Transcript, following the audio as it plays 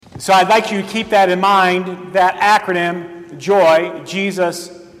So I'd like you to keep that in mind, that acronym, JOY, Jesus,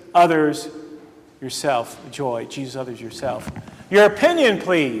 others, yourself. JOY, Jesus, others, yourself. Your opinion,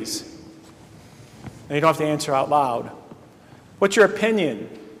 please. And you don't have to answer out loud. What's your opinion?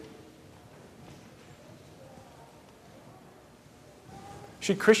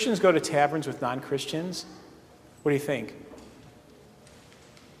 Should Christians go to taverns with non-Christians? What do you think?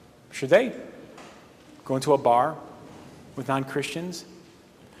 Should they go into a bar with non-Christians?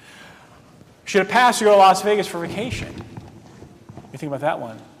 Should a pastor go to Las Vegas for vacation? What do you think about that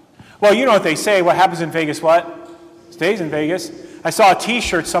one? Well, you know what they say. What happens in Vegas, what? Stays in Vegas. I saw a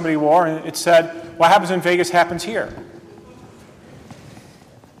T-shirt somebody wore, and it said, what happens in Vegas happens here.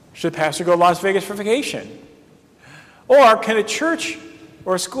 Should a pastor go to Las Vegas for vacation? Or can a church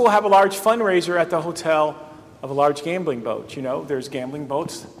or a school have a large fundraiser at the hotel of a large gambling boat? You know, there's gambling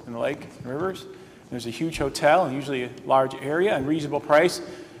boats in the lake and rivers. There's a huge hotel, and usually a large area and reasonable price.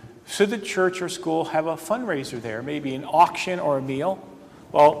 Should the church or school have a fundraiser there? Maybe an auction or a meal?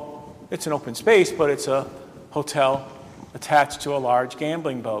 Well, it's an open space, but it's a hotel attached to a large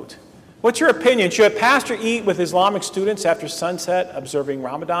gambling boat. What's your opinion? Should a pastor eat with Islamic students after sunset, observing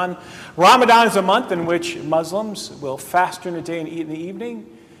Ramadan? Ramadan is a month in which Muslims will fast during the day and eat in the evening.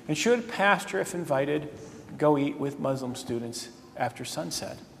 And should a pastor, if invited, go eat with Muslim students after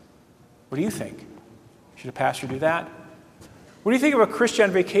sunset? What do you think? Should a pastor do that? What do you think of a Christian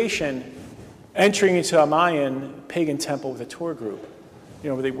vacation entering into a Mayan pagan temple with a tour group? You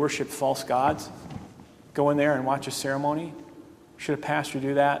know, where they worship false gods? Go in there and watch a ceremony? Should a pastor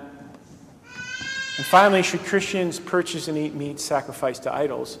do that? And finally, should Christians purchase and eat meat sacrificed to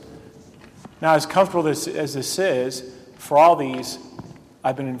idols? Now, as comfortable as this is, for all these,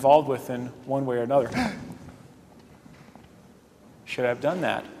 I've been involved with in one way or another. Should I have done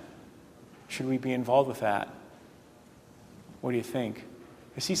that? Should we be involved with that? What do you think?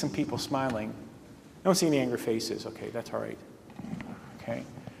 I see some people smiling. I don't see any angry faces. Okay, that's all right. Okay.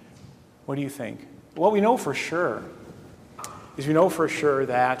 What do you think? What we know for sure is we know for sure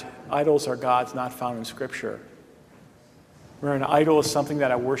that idols are gods not found in Scripture. Remember, an idol is something that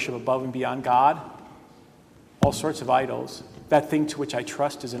I worship above and beyond God. All sorts of idols. That thing to which I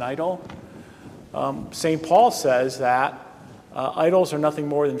trust is an idol. St. Paul says that idols are nothing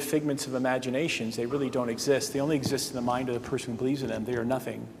more than figments of imaginations. They really don't exist. They only exist in the mind of the person who believes in them. They are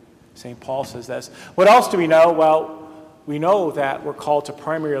nothing. St. Paul says this. What else do we know? Well, we know that we're called to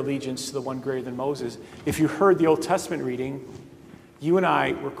primary allegiance to the one greater than Moses. If you heard the Old Testament reading, you and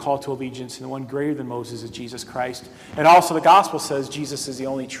I were called to allegiance to the one greater than Moses, is Jesus Christ. And also the gospel says Jesus is the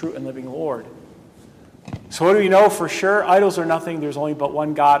only true and living Lord. So what do we know for sure? Idols are nothing. There's only but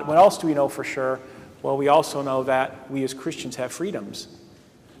one God. What else do we know for sure? Well, we also know that we as Christians have freedoms.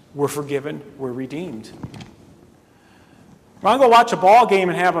 We're forgiven. We're redeemed. If I go watch a ball game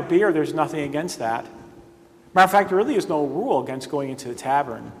and have a beer, there's nothing against that. Matter of fact, there really is no rule against going into the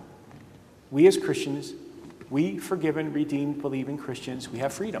tavern. We as Christians, we forgiven, redeemed, believing Christians, we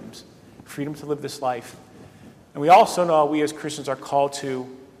have freedoms. Freedom to live this life. And we also know we as Christians are called to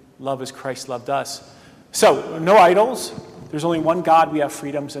love as Christ loved us. So, no idols. There's only one God. We have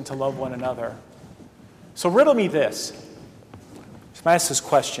freedoms, and to love one another. So riddle me this. So I ask this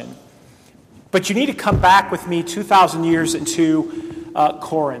question. But you need to come back with me 2,000 years into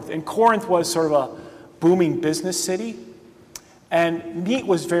Corinth. And Corinth was sort of a booming business city. And meat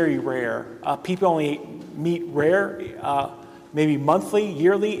was very rare. People only ate meat rare, maybe monthly,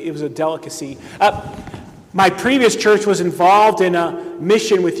 yearly. It was a delicacy. My previous church was involved in a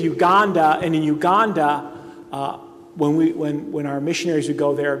mission with Uganda. And in Uganda, when our missionaries would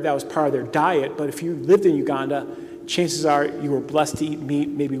go there, that was part of their diet. But if you lived in Uganda, chances are you were blessed to eat meat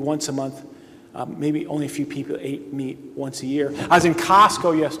maybe once a month. Maybe only a few people ate meat once a year. I was in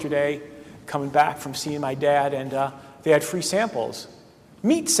Costco yesterday, coming back from seeing my dad, and they had free samples.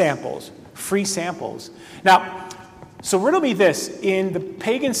 Meat samples, free samples. Now, so riddle me this. In the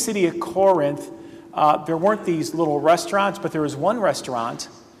pagan city of Corinth, there weren't these little restaurants, but there was one restaurant,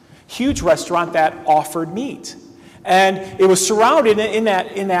 huge restaurant, that offered meat. And it was surrounded in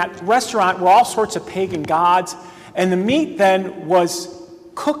that restaurant were all sorts of pagan gods, and the meat then was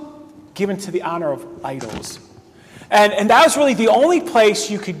cooked, given to the honor of idols. And that was really the only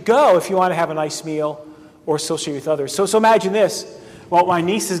place you could go if you want to have a nice meal or associate with others. So imagine this. Well, my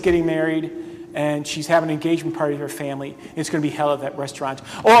niece is getting married, and she's having an engagement party with her family. And it's going to be held at that restaurant.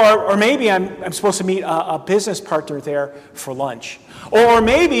 Or maybe I'm supposed to meet a business partner there for lunch. Or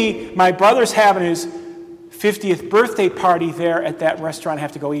maybe my brother's having his 50th birthday party there at that restaurant. I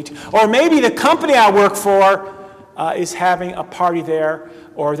have to go eat. Or maybe the company I work for is having a party there,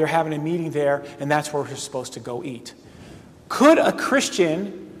 or they're having a meeting there, and that's where we're supposed to go eat. Could a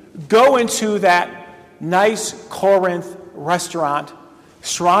Christian go into that nice Corinth restaurant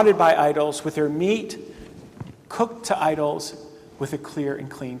surrounded by idols with their meat cooked to idols with a clear and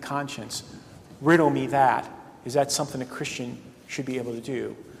clean conscience? Riddle me that. Is that something a Christian should be able to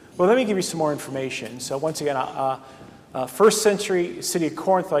do? Well, let me give you some more information. So once again, first century city of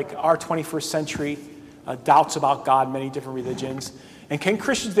Corinth, like our 21st century, doubts about God, many different religions. And can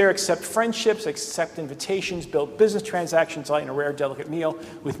Christians there accept friendships, accept invitations, build business transactions, lighten a rare, delicate meal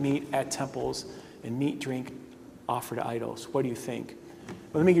with meat at temples, and meat, drink offered to idols? What do you think?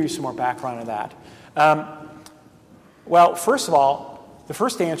 Well, let me give you some more background on that. Well, first of all, the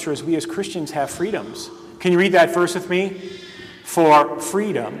first answer is we as Christians have freedoms. Can you read that verse with me? For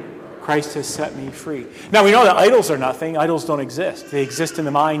freedom, Christ has set me free. Now, we know that idols are nothing. Idols don't exist. They exist in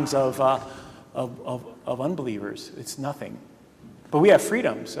the minds of unbelievers. It's nothing. But we have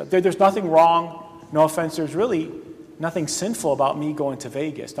freedoms. There's nothing wrong. No offense. There's really nothing sinful about me going to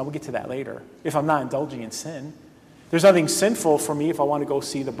Vegas. Now, we'll get to that later. If I'm not indulging in sin. There's nothing sinful for me if I want to go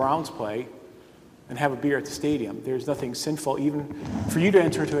see the Browns play and have a beer at the stadium. There's nothing sinful even for you to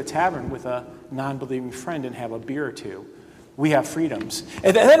enter into a tavern with a non-believing friend and have a beer or two. We have freedoms.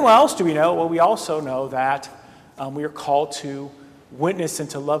 And then what else do we know? Well, we also know that we are called to witness and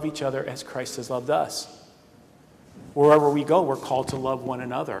to love each other as Christ has loved us. Wherever we go, we're called to love one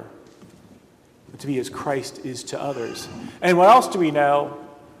another, to be as Christ is to others. And what else do we know?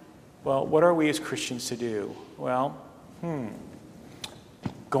 Well, what are we as Christians to do? Well,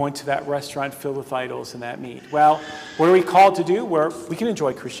 going to that restaurant filled with idols and that meat. Well, what are we called to do? We can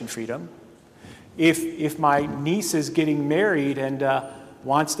enjoy Christian freedom. If my niece is getting married and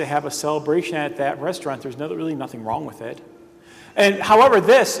wants to have a celebration at that restaurant, there's really nothing wrong with it. And however,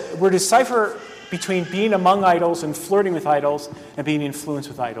 we're to decipher between being among idols and flirting with idols and being influenced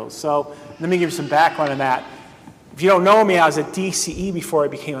with idols. So let me give you some background on that. If you don't know me, I was at DCE before I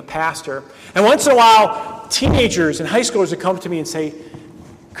became a pastor. And once in a while, teenagers and high schoolers would come to me and say,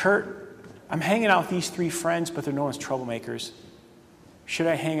 Kurt, I'm hanging out with these 3 friends, but they're known as troublemakers. Should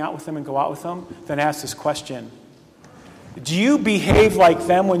I hang out with them and go out with them? Then ask this question. Do you behave like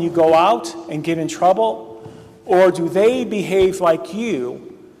them when you go out and get in trouble? Or do they behave like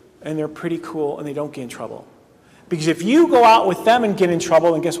you and they're pretty cool and they don't get in trouble? Because if you go out with them and get in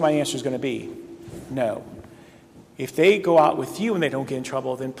trouble, then guess what my answer is going to be? No. If they go out with you and they don't get in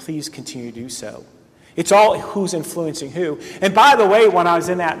trouble, then please continue to do so. It's all who's influencing who. And by the way, when I was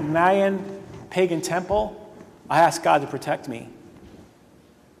in that Mayan pagan temple, I asked God to protect me.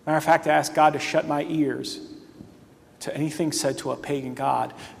 Matter of fact, I asked God to shut my ears to anything said to a pagan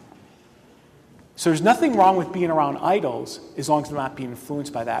god. So there's nothing wrong with being around idols as long as they're not being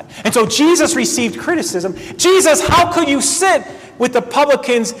influenced by that. And so Jesus received criticism. Jesus, how could you sit with the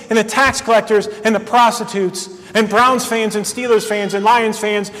publicans and the tax collectors and the prostitutes and Browns fans and Steelers fans and Lions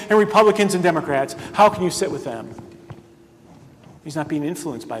fans and Republicans and Democrats? How can you sit with them? He's not being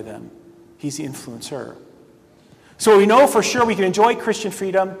influenced by them. He's the influencer. So we know for sure we can enjoy Christian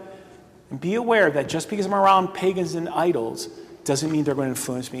freedom and be aware that just because I'm around pagans and idols doesn't mean they're going to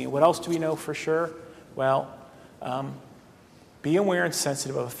influence me. What else do we know for sure? Well, be aware and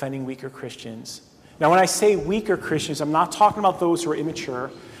sensitive of offending weaker Christians. Now, when I say weaker Christians, I'm not talking about those who are immature.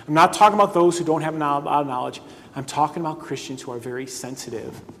 I'm not talking about those who don't have a lot of knowledge. I'm talking about Christians who are very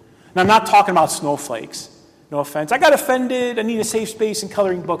sensitive. Now, I'm not talking about snowflakes. No offense. I got offended. I need a safe space in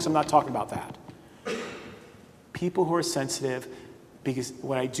coloring books. I'm not talking about that. People who are sensitive, because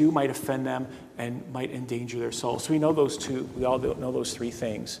what I do might offend them and might endanger their soul. So we know those two. We all know those 3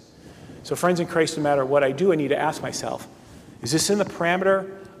 things. So friends in Christ, no matter what I do, I need to ask myself, is this in the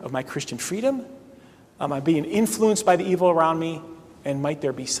parameter of my Christian freedom? Am I being influenced by the evil around me? And might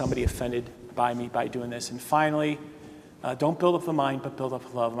there be somebody offended by me by doing this? And finally, don't build up the mind, but build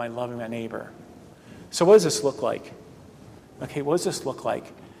up love by loving my neighbor. So what does this look like? Okay, what does this look like?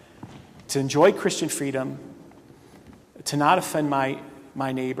 To enjoy Christian freedom, to not offend my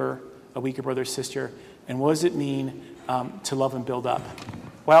neighbor, a weaker brother or sister, and what does it mean to love and build up?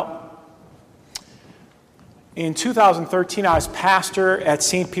 Well, in 2013, I was pastor at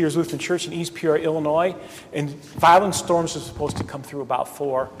St. Peter's Lutheran Church in East Peoria, Illinois, and violent storms were supposed to come through about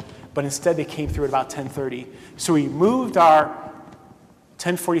 4, but instead they came through at about 10:30. So we moved our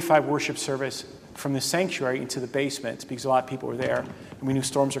 10:45 worship service from the sanctuary into the basement because a lot of people were there, and we knew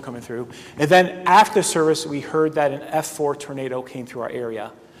storms were coming through. And then after the service, we heard that an F4 tornado came through our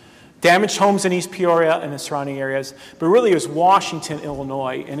area. Damaged homes in East Peoria and the surrounding areas, but really it was Washington,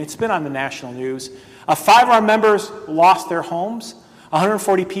 Illinois, and it's been on the national news. 5 of our members lost their homes.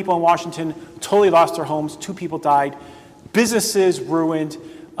 140 people in Washington totally lost their homes. 2 people died. Businesses ruined.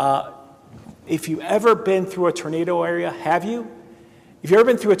 If you've ever been through a tornado area, have you? If you've ever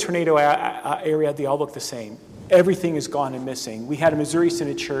been through a tornado area, they all look the same. Everything is gone and missing. We had a Missouri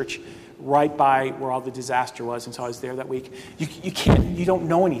Synod church right by where all the disaster was, and so I was there that week. You don't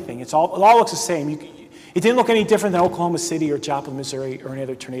know anything. It all looks the same. It didn't look any different than Oklahoma City or Joplin, Missouri, or any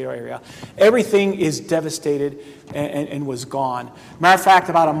other tornado area. Everything is devastated and was gone. Matter of fact,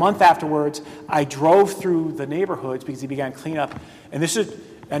 about a month afterwards, I drove through the neighborhoods because he began cleanup. And this is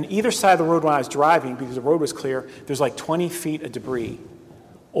on either side of the road when I was driving, because the road was clear, there's like 20 feet of debris.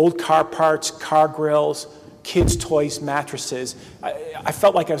 Old car parts, car grills, kids' toys, mattresses. I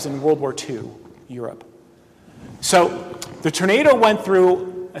felt like I was in World War II, Europe. So the tornado went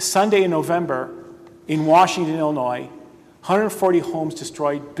through a Sunday in November in Washington, Illinois. 140 homes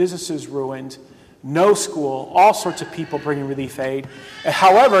destroyed, businesses ruined, no school, all sorts of people bringing relief aid.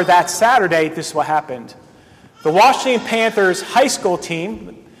 However, that Saturday, this is what happened. The Washington Panthers high school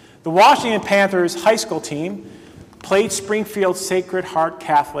team played Springfield Sacred Heart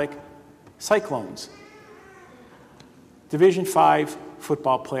Catholic Cyclones. Division V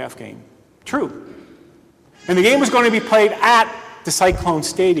football playoff game. True. And the game was going to be played at the Cyclone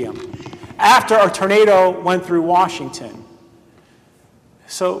Stadium after a tornado went through Washington.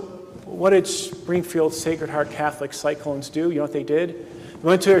 So what did Springfield Sacred Heart Catholic Cyclones do? You know what they did? They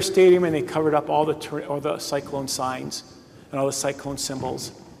went to their stadium and they covered up all the cyclone signs and all the cyclone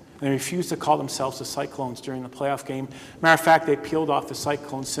symbols. And they refused to call themselves the Cyclones during the playoff game. Matter of fact, they peeled off the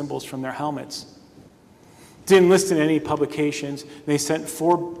cyclone symbols from their helmets. Didn't list in any publications. They sent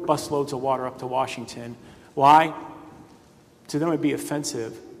 4 busloads of water up to Washington. Why? To them it would be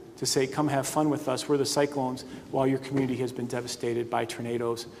offensive to say, come have fun with us, we're the Cyclones, while your community has been devastated by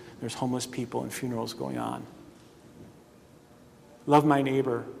tornadoes. There's homeless people and funerals going on. Love my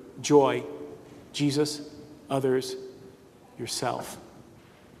neighbor, joy, Jesus, others, yourself.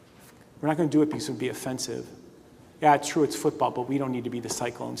 We're not going to do it because it would be offensive. Yeah, it's true, it's football, but we don't need to be the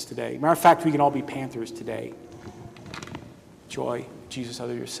Cyclones today. Matter of fact, we can all be Panthers today. Joy, Jesus,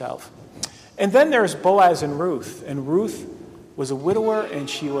 others, yourself. And then there's Boaz and Ruth. And Ruth was a widower, and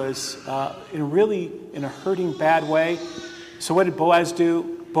she was in a hurting, bad way. So what did Boaz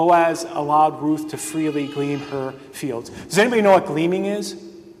do? Boaz allowed Ruth to freely glean her fields. Does anybody know what gleaming is?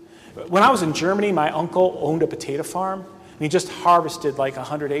 When I was in Germany, my uncle owned a potato farm, and he just harvested like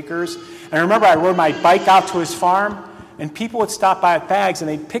 100 acres. And I remember I rode my bike out to his farm, and people would stop by with bags, and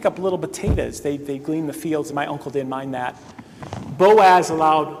they'd pick up little potatoes. They'd glean the fields, and my uncle didn't mind that. Boaz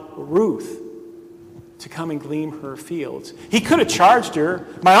allowed Ruth to come and glean her fields. He could have charged her.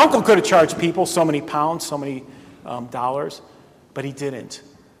 My uncle could have charged people so many pounds, so many dollars, but he didn't.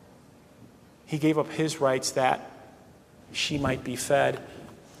 He gave up his rights that she might be fed.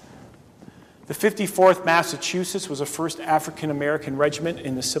 The 54th Massachusetts was the first African-American regiment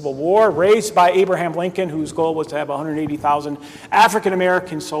in the Civil War, raised by Abraham Lincoln, whose goal was to have 180,000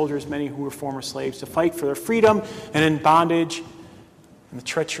 African-American soldiers, many who were former slaves, to fight for their freedom and in bondage and the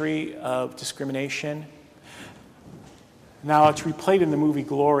treachery of discrimination. Now, it's replayed in the movie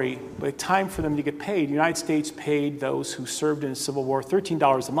Glory, but it's time for them to get paid. The United States paid those who served in the Civil War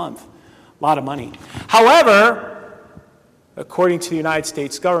 $13 a month. A lot of money. However, according to the United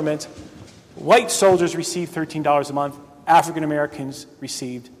States government, white soldiers received $13 a month. African Americans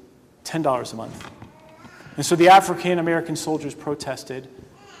received $10 a month. And so the African American soldiers protested.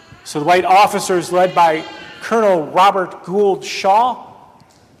 So the white officers, led by Colonel Robert Gould Shaw,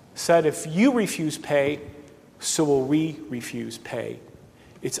 said, if you refuse pay, so will we refuse pay.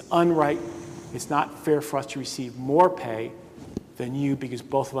 It's unright. It's not fair for us to receive more pay than you, because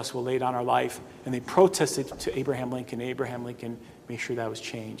both of us will lay down our life. And they protested to Abraham Lincoln. Abraham Lincoln made sure that was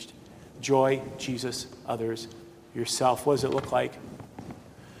changed. Joy, Jesus, others, yourself. What does it look like?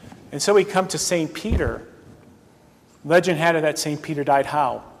 And so we come to St. Peter. Legend had it that St. Peter died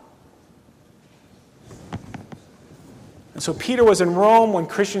how? And so Peter was in Rome when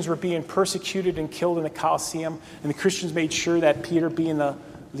Christians were being persecuted and killed in the Colosseum, and the Christians made sure that Peter, being the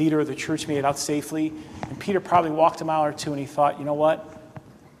leader of the church, made it out safely. And Peter probably walked a mile or two, and he thought, you know what?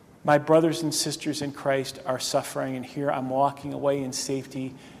 My brothers and sisters in Christ are suffering, and here I'm walking away in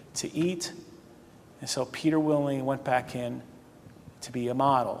safety to eat. And so Peter willingly went back in to be a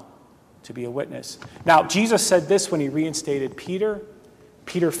model, to be a witness. Now, Jesus said this when he reinstated Peter.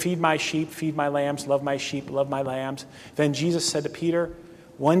 Peter, feed my sheep, feed my lambs, love my sheep, love my lambs. Then Jesus said to Peter,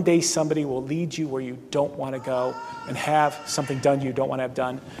 one day somebody will lead you where you don't want to go and have something done you don't want to have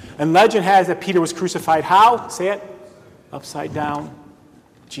done. And legend has that Peter was crucified how? Say it. Upside down.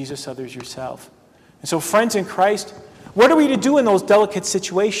 Jesus, others, yourself. And so, friends in Christ, what are we to do in those delicate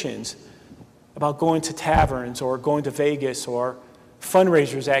situations about going to taverns or going to Vegas or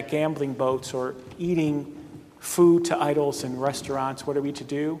fundraisers at gambling boats or eating food to idols in restaurants, what are we to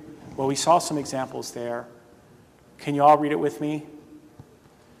do? Well, we saw some examples there. Can you all read it with me?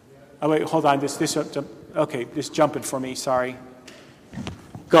 Oh, wait, hold on. Okay, just jump it for me. Sorry.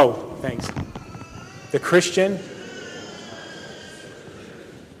 Go. Thanks. The Christian.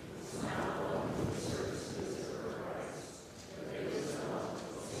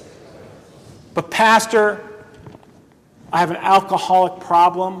 But Pastor, I have an alcoholic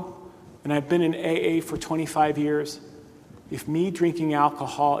problem, and I've been in AA for 25 years. If me drinking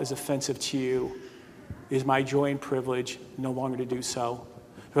alcohol is offensive to you, it is my joy and privilege no longer to do so.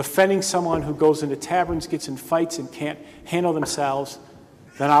 If offending someone who goes into taverns, gets in fights, and can't handle themselves,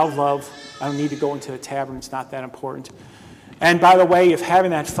 then I don't need to go into a tavern. It's not that important. And by the way, if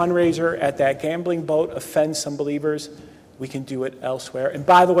having that fundraiser at that gambling boat offends some believers, we can do it elsewhere. And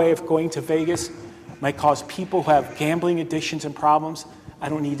by the way, if going to Vegas might cause people who have gambling addictions and problems, I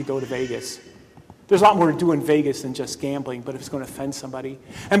don't need to go to Vegas. There's a lot more to do in Vegas than just gambling, but if it's going to offend somebody.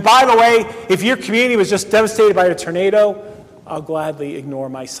 And by the way, if your community was just devastated by a tornado, I'll gladly ignore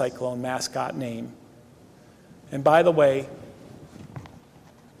my Cyclone mascot name. And by the way,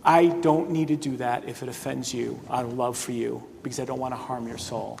 I don't need to do that if it offends you out of love for you, because I don't want to harm your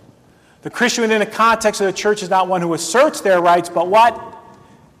soul. The Christian within the context of the church is not one who asserts their rights, but what?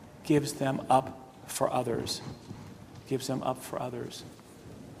 Gives them up for others. Gives them up for others.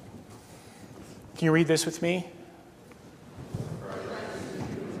 Can you read this with me?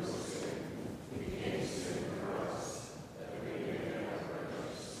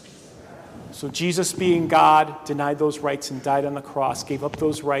 So Jesus, being God, denied those rights and died on the cross, gave up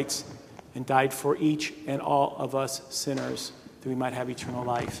those rights and died for each and all of us sinners, that we might have eternal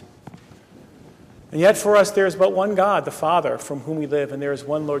life. And yet for us there is but one God, the Father, from whom we live, and there is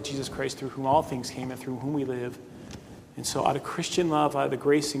one Lord Jesus Christ, through whom all things came and through whom we live. And so out of Christian love, out of the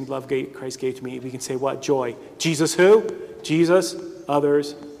grace and love Christ gave to me, we can say what? Joy. Jesus who? Jesus,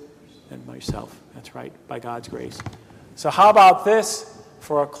 others, and myself. That's right, by God's grace. So how about this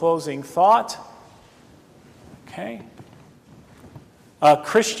for a closing thought? Okay. A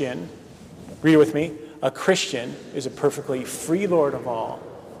Christian, read it with me, a Christian is a perfectly free Lord of all,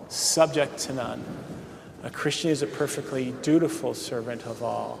 subject to none. A Christian is a perfectly dutiful servant of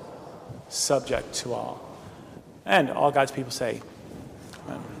all, subject to all. And all God's people say,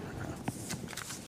 amen.